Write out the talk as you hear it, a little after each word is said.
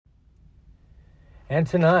And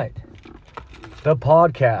tonight, the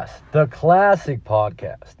podcast, the classic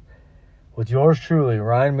podcast, with yours truly,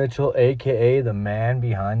 Ryan Mitchell, a.k.a. the man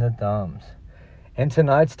behind the thumbs. And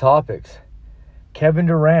tonight's topics, Kevin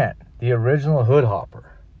Durant, the original hood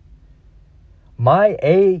hopper. My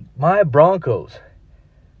Broncos,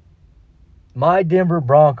 my Denver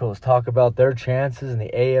Broncos talk about their chances in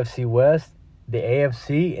the AFC West, the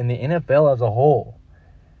AFC, and the NFL as a whole.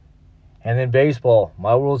 And then baseball,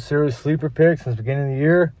 my World Series sleeper pick since the beginning of the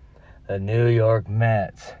year, the New York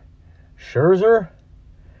Mets. Scherzer,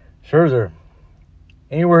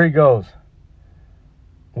 anywhere he goes,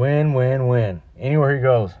 win. Anywhere he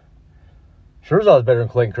goes. Scherzer's better than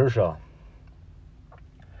Clayton Kershaw.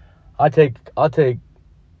 I'll take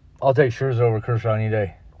Scherzer over Kershaw any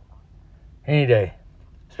day. Any day.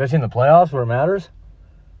 Especially in the playoffs where it matters.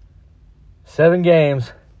 7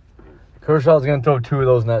 games. Kershaw's going to throw 2 of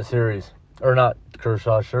those in that series. Or not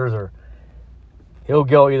Kershaw, Scherzer. He'll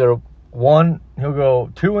go 2-0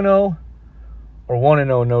 or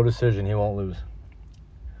 1-0, no decision. He won't lose.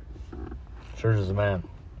 Scherzer's the man.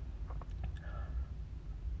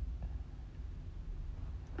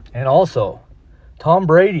 And also, Tom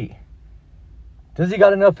Brady. Does he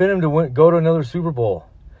got enough in him to go to another Super Bowl?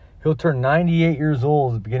 He'll turn 98 years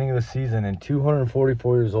old at the beginning of the season and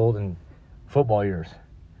 244 years old in football years.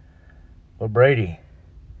 But Brady,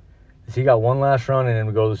 has he got one last run in him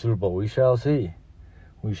to go to the Super Bowl? We shall see.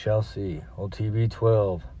 We shall see. Old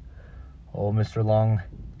TB12. Old Mr.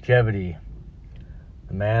 Longevity.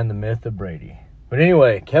 The man, the myth of Brady. But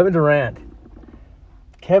anyway, Kevin Durant.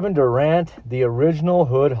 Kevin Durant, the original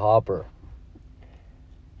hood hopper.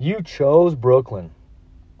 You chose Brooklyn.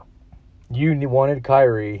 You wanted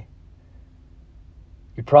Kyrie.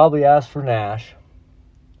 You probably asked for Nash.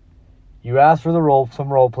 You asked for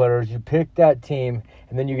some role players. You picked that team,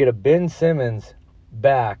 and then you get a Ben Simmons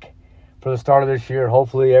back for the start of this year.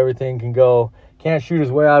 Hopefully everything can go. Can't shoot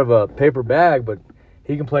his way out of a paper bag, but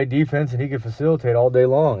he can play defense and he can facilitate all day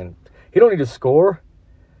long. And he don't need to score.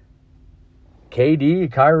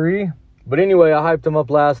 KD, Kyrie. But anyway, I hyped him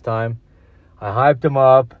up last time. I hyped him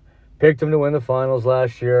up, picked him to win the finals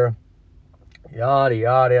last year. Yada,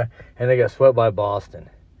 yada. And they got swept by Boston.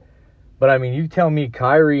 But, I mean, you tell me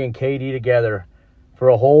Kyrie and KD together for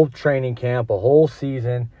a whole training camp, a whole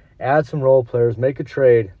season, add some role players, make a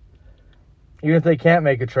trade. Even if they can't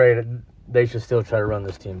make a trade, they should still try to run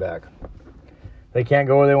this team back. They can't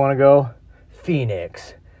go where they want to go.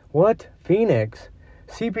 Phoenix. What? Phoenix?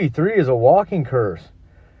 CP3 is a walking curse.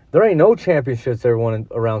 There ain't no championships ever won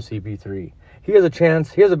around CP3. He has a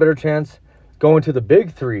better chance going to the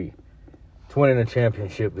big 3 to winning a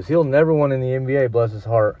championship because he'll never win in the NBA, bless his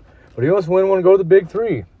heart. But he wants to win one and go to the big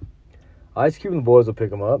 3. Ice Cube and the boys will pick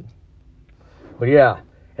him up. But yeah,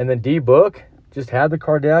 and then D-Book just had the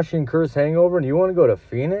Kardashian curse hangover, and you want to go to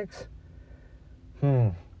Phoenix?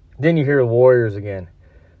 Then you hear the Warriors again.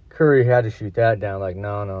 Curry had to shoot that down like,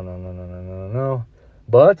 no.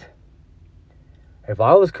 But if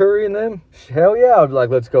I was Curry and them, hell yeah, I'd be like,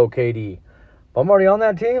 let's go KD. If I'm already on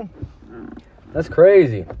that team, that's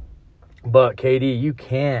crazy. But KD, you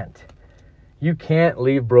can't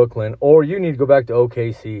leave Brooklyn, or you need to go back to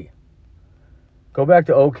OKC. Go back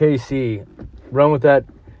to OKC. Run with that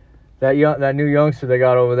new youngster they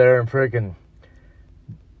got over there and freaking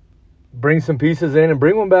bring some pieces in and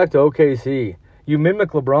bring one back to OKC. You mimic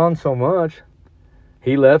LeBron so much.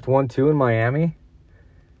 He left 1-2 in Miami.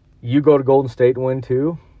 You go to Golden State and win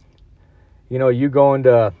 2. You know, you going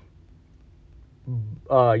to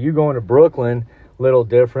Brooklyn, little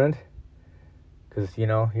different. Because,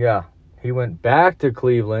 he went back to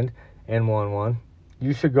Cleveland and won 1.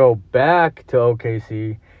 You should go back to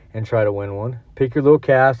OKC and try to win 1. Pick your little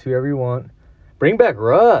cast, whoever you want. Bring back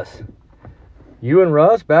Russ. You and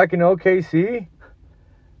Russ back in OKC.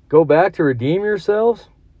 Go back to redeem yourselves.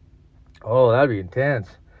 Oh, that'd be intense.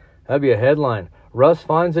 That'd be a headline. Russ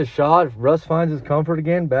finds his shot. Russ finds his comfort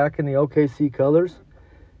again back in the OKC colors.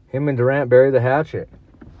 Him and Durant bury the hatchet.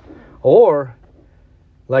 Or,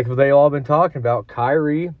 like they all been talking about,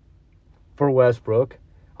 Kyrie for Westbrook.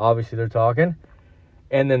 Obviously, they're talking.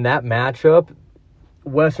 And then that matchup,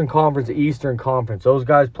 Western Conference, Eastern Conference, those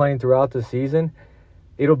guys playing throughout the season,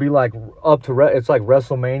 it'll be like it's like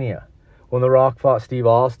WrestleMania when The Rock fought Steve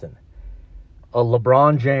Austin.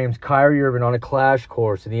 LeBron James, Kyrie Irving on a clash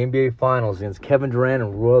course in the NBA Finals against Kevin Durant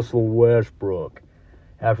and Russell Westbrook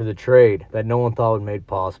after the trade that no one thought would be made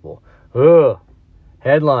possible.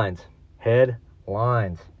 Headlines.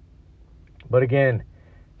 But again,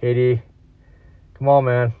 KD, come on,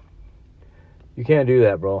 man. You can't do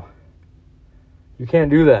that, bro. You can't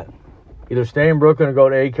do that. Either stay in Brooklyn or go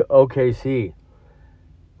to OKC.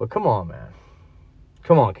 But come on, man.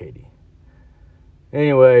 Come on, KD.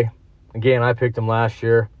 Anyway, again, I picked them last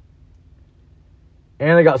year.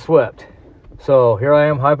 And they got swept. So here I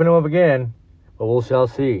am hyping them up again. But we'll shall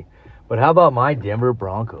see. But how about my Denver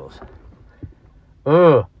Broncos?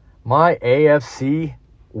 My AFC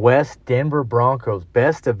West Denver Broncos.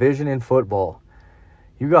 Best division in football.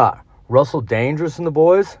 You got Russell Dangerous and the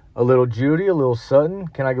boys. A little Judy, a little Sutton.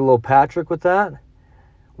 Can I get a little Patrick with that?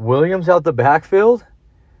 Williams out the backfield.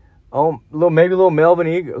 Maybe a little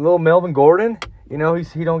Melvin Gordon. You know,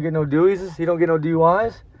 he don't get no DUIs. He don't get no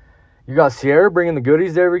DUIs. You got Sierra bringing the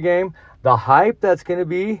goodies to every game. The hype that's going to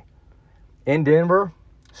be in Denver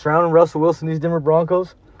surrounding Russell Wilson, these Denver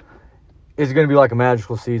Broncos, is going to be like a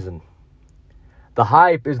magical season. The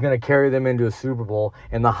hype is going to carry them into a Super Bowl,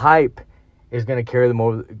 and the hype is going to carry them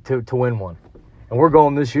over to win one. And we're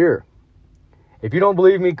going this year. If you don't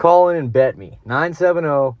believe me, call in and bet me.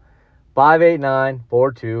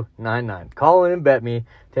 970-589-4299. Call in and bet me.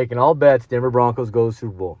 Taking all bets, Denver Broncos go to the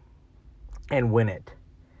Super Bowl and win it.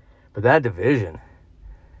 But that division,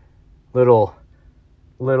 little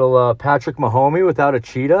Patrick Mahomes without a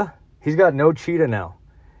cheetah, he's got no cheetah now.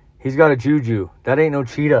 He's got a juju. That ain't no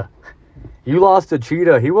cheetah. You lost a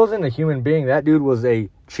cheetah. He wasn't a human being. That dude was a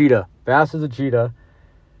cheetah. Fast as a cheetah.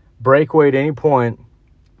 Breakaway at any point.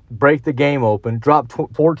 Break the game open. Drop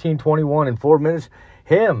 14-21 in 4 minutes.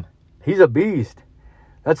 He's a beast.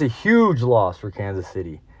 That's a huge loss for Kansas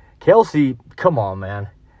City. Kelsey, come on, man.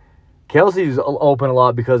 Kelsey's open a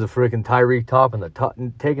lot because of freaking Tyreek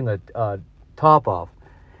taking the top off.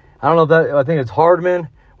 I don't know if that. I think it's Hardman.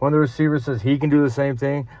 One of the receivers says he can do the same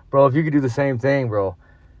thing. Bro, if you could do the same thing, bro,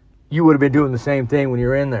 you would have been doing the same thing when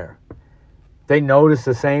you're in there. They noticed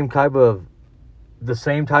the same type of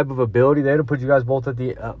ability. They'd have put you guys both on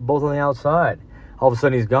the outside. All of a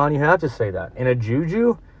sudden he's gone. You have to say that. And a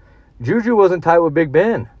Juju wasn't tight with Big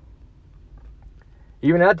Ben.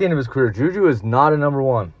 Even at the end of his career, Juju is not a number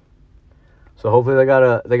one. So hopefully they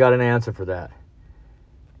got an answer for that.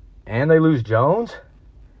 And they lose Jones.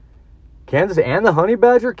 Kansas and the Honey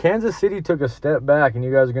Badger. Kansas City took a step back, and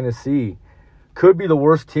you guys are going to see could be the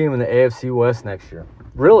worst team in the AFC West next year.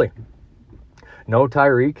 Really. No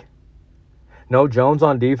Tyreek. No Jones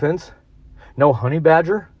on defense. No Honey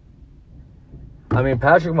Badger. I mean,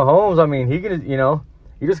 Patrick Mahomes, he can,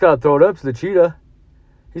 you just got to throw it up to the cheetah.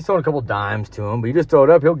 He's throwing a couple dimes to him, but you just throw it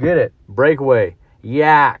up, he'll get it. Breakaway.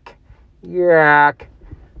 Yak. Yak.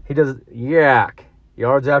 He does yak.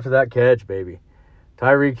 Yards after that catch, baby.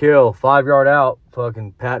 Tyreek Hill, 5-yard out,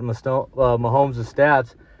 fucking patting Mahomes'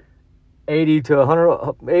 stats. 80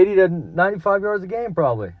 to 95 yards a game,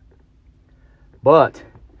 probably. But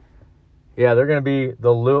yeah, they're gonna be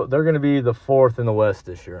the fourth in the West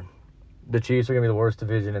this year. The Chiefs are gonna be the worst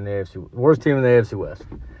division in the AFC, worst team in the AFC West.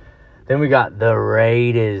 Then we got the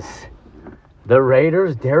Raiders. The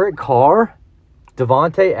Raiders, Derek Carr,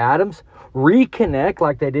 Devontae Adams, reconnect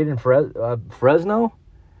like they did in Fresno.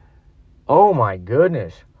 Oh my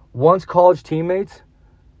goodness. Once college teammates,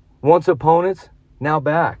 once opponents, now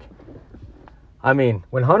back. I mean,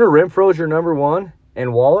 when Hunter Renfro's your number one,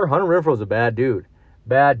 and Waller, Hunter Renfro's a bad dude.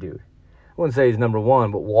 Bad dude. I wouldn't say he's number one,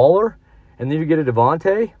 but Waller, and then you get a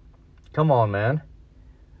Devontae. Come on, man.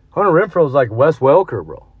 Hunter Renfro's like Wes Welker,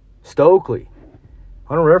 bro. Stokely.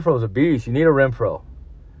 Hunter Renfro's a beast. You need a Renfro.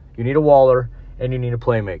 You need a Waller, and you need a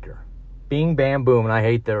playmaker. Bing, bam, boom, and I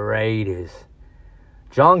hate the Raiders.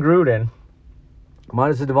 John Gruden,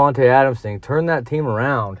 minus the Devontae Adams thing, turned that team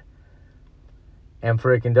around and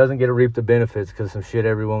freaking doesn't get to reap the benefits because some shit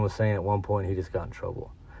everyone was saying at one point he just got in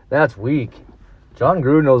trouble. That's weak. John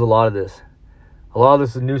Gruden knows a lot of this. A lot of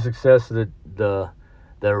this is new success to the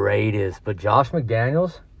Raiders. But Josh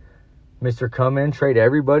McDaniels, Mr. Come In, trade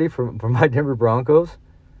everybody for my Denver Broncos.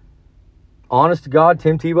 Honest to God,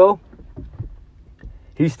 Tim Tebow,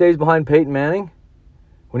 he stays behind Peyton Manning.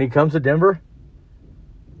 When he comes to Denver,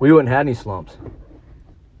 we wouldn't have any slumps.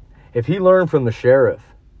 If he learned from the sheriff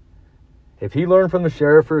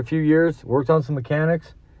for a few years, worked on some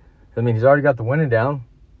mechanics, he's already got the winning down.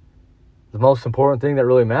 The most important thing that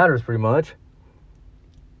really matters, pretty much.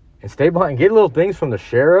 And stay behind and get little things from the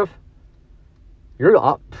sheriff.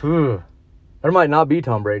 There might not be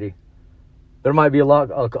Tom Brady. There might be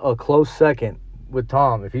a close second with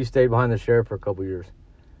Tom if he stayed behind the sheriff for a couple years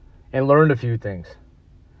and learned a few things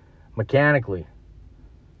mechanically.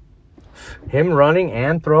 Him running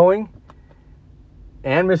and throwing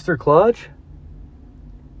and Mr. Clutch.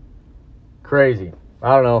 Crazy.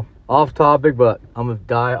 I don't know. Off topic, but I'm a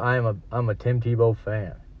Tim Tebow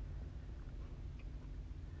fan.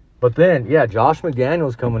 But then, yeah, Josh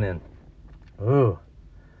McDaniels coming in. Ooh,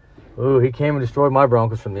 he came and destroyed my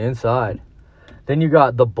Broncos from the inside. Then you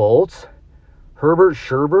got the Bolts. Herbert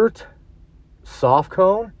Sherbert, soft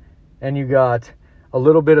cone, and you got a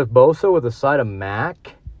little bit of Bosa with a side of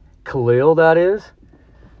Mac, Khalil, that is.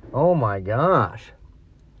 Oh my gosh.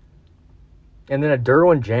 And then a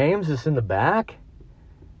Derwin James is in the back?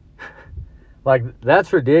 Like,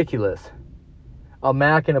 that's ridiculous. A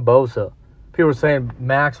Mac and a Bosa. People were saying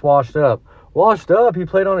Mac's washed up. Washed up? He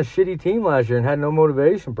played on a shitty team last year and had no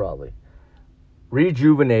motivation, probably.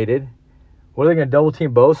 Rejuvenated. What are they going to double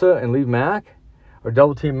team Bosa and leave Mac? Or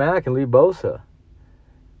double team Mac and leave Bosa?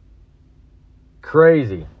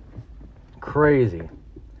 Crazy. Crazy.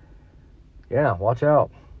 Yeah, watch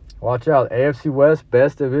out. Watch out. AFC West,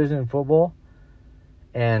 best division in football.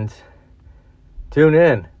 And tune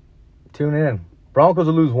in. Tune in. Broncos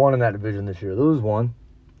will lose one in that division this year. They'll lose one.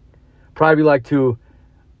 Probably be like 2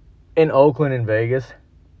 in Oakland and Vegas.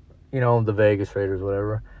 You know, the Vegas Raiders,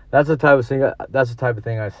 whatever. That's the type of thing. That's the type of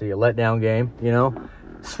thing I see. A letdown game. You know,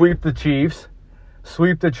 sweep the Chiefs,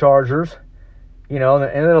 sweep the Chargers. You know,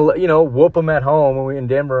 and then whoop them at home when we in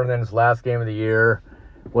Denver, and then it's last game of the year,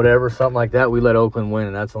 whatever, something like that. We let Oakland win,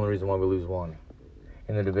 and that's the only reason why we lose one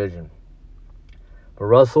in the division. But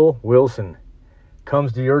Russell Wilson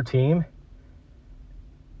comes to your team,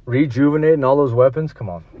 rejuvenating all those weapons. Come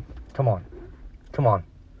on. Come on. Come on.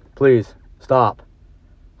 Please, stop.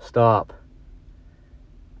 Stop.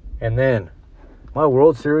 And then, my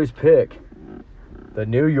World Series pick, the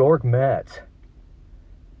New York Mets.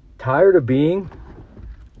 Tired of being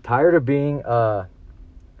the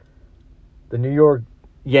New York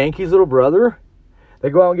Yankees' little brother.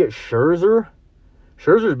 They go out and get Scherzer.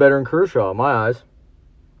 Scherzer's better than Kershaw in my eyes.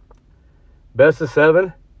 Best of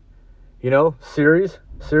 7, series,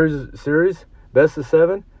 best of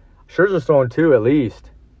 7. Scherzer's throwing 2 at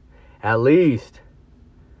least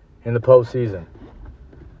in the postseason.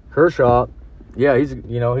 Kershaw, yeah, he's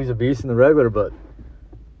a beast in the regular, but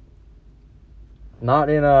not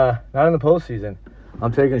in the postseason.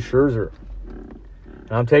 I'm taking Scherzer,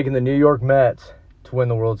 and I'm taking the New York Mets to win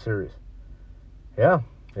the World Series. Yeah,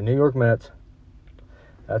 the New York Mets.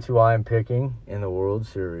 That's who I am picking in the World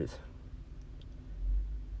Series.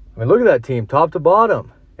 I mean, look at that team, top to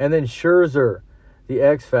bottom. And then Scherzer, the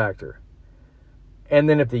X Factor. And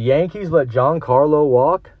then if the Yankees let Aaron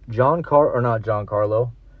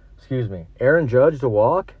Judge to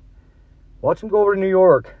walk, watch him go over to New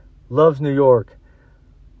York. Loves New York.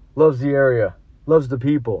 Loves the area. Loves the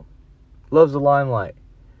people. Loves the limelight.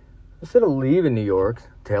 Instead of leaving New York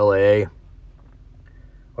to L.A.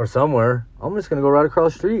 or somewhere, I'm just going to go right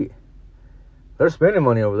across the street. They're spending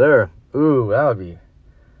money over there. Ooh, that would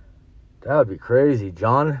be crazy.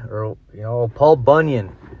 Paul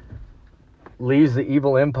Bunyan leaves the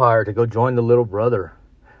evil empire to go join the little brother.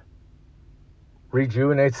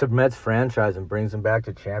 Rejuvenates the Mets franchise and brings them back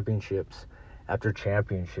to championships after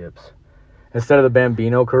championships. Instead of the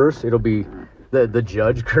Bambino curse, it'll be the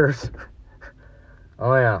Judge curse.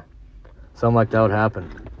 Oh, yeah. Something like that would happen.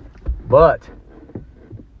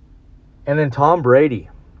 And then Tom Brady.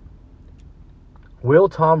 Will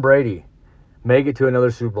Tom Brady make it to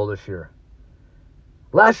another Super Bowl this year?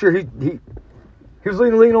 Last year, he was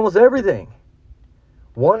leading the league in almost everything.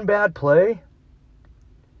 One bad play.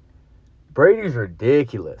 Brady's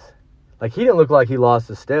ridiculous. Like, he didn't look like he lost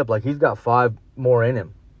a step. Like, he's got 5 more in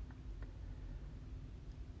him.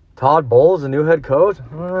 Todd Bowles, the new head coach?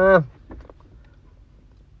 I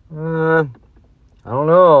don't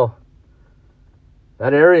know.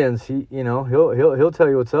 That Arians, he'll tell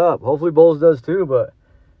you what's up. Hopefully Bowles does too, but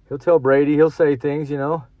he'll tell Brady. He'll say things, He's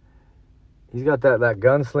got that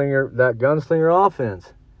gunslinger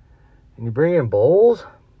offense. And you bring in Bowles?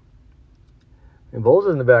 And Bowles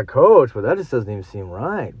isn't a bad coach, but that just doesn't even seem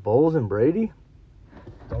right. Bowles and Brady?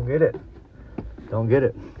 Don't get it.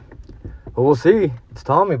 But we'll see. It's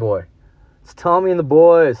Tommy boy. It's Tommy and the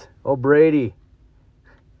boys. Oh, Brady.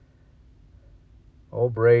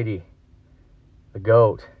 The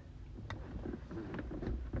GOAT.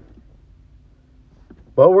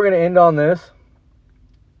 But we're going to end on this.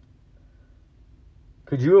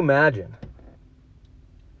 Could you imagine?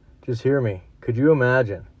 Just hear me. Could you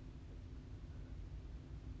imagine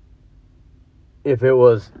if it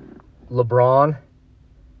was LeBron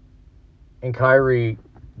and Kyrie,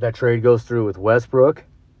 that trade goes through with Westbrook,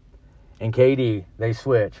 and KD, they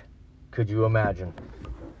switch? Could you imagine?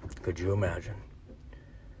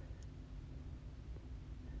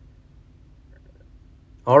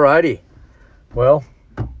 Alrighty. Well,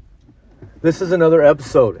 this is another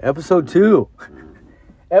episode. Episode 2.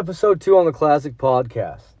 Episode 2 on the Classic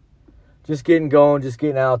Podcast. Just getting going, just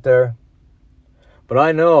getting out there. But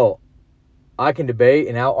I know I can debate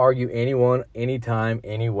and out-argue anyone, anytime,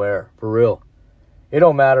 anywhere. For real. It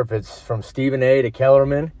don't matter if it's from Stephen A. to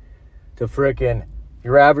Kellerman to frickin'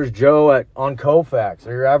 your average Joe on Koufax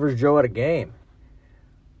or your average Joe at a game.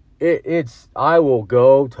 I will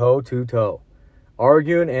go toe to toe,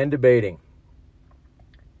 arguing and debating.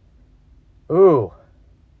 Ooh.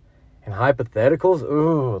 And hypotheticals?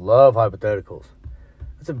 Ooh, love hypotheticals.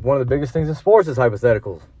 That's one of the biggest things in sports is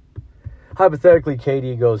hypotheticals. Hypothetically,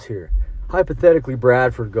 KD goes here. Hypothetically,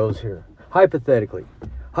 Bradford goes here. Hypothetically,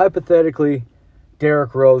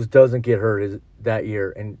 Derrick Rose doesn't get hurt that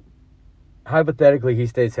year. And hypothetically, he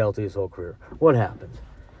stays healthy his whole career. What happens?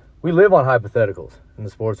 We live on hypotheticals in the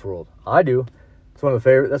sports world. I do. That's one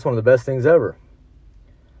of the best things ever.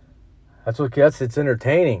 It's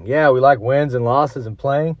entertaining. Yeah, we like wins and losses and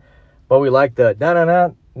playing. But we like the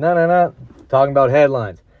talking about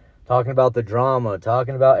headlines, talking about the drama,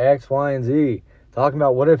 talking about X, Y, and Z, talking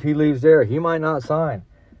about what if he leaves there, he might not sign.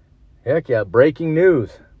 Heck yeah, breaking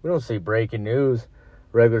news. We don't see breaking news,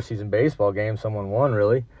 regular season baseball game, someone won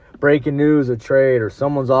really. Breaking news, a trade, or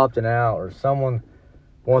someone's opting out, or someone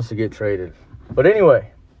wants to get traded. But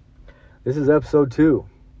anyway, this is episode 2.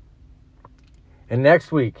 And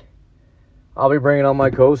next week, I'll be bringing on my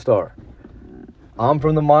co-star. I'm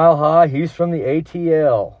from the Mile High. He's from the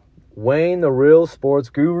ATL. Wayne, the real sports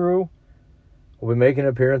guru, will be making an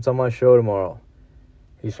appearance on my show tomorrow.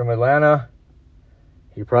 He's from Atlanta.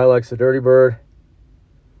 He probably likes the Dirty Bird.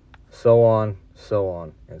 So on,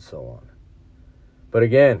 and so on. But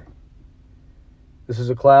again, this is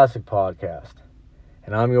a classic podcast.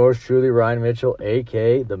 And I'm yours truly, Ryan Mitchell,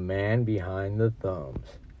 a.k.a. the man behind the thumbs.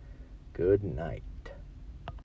 Good night.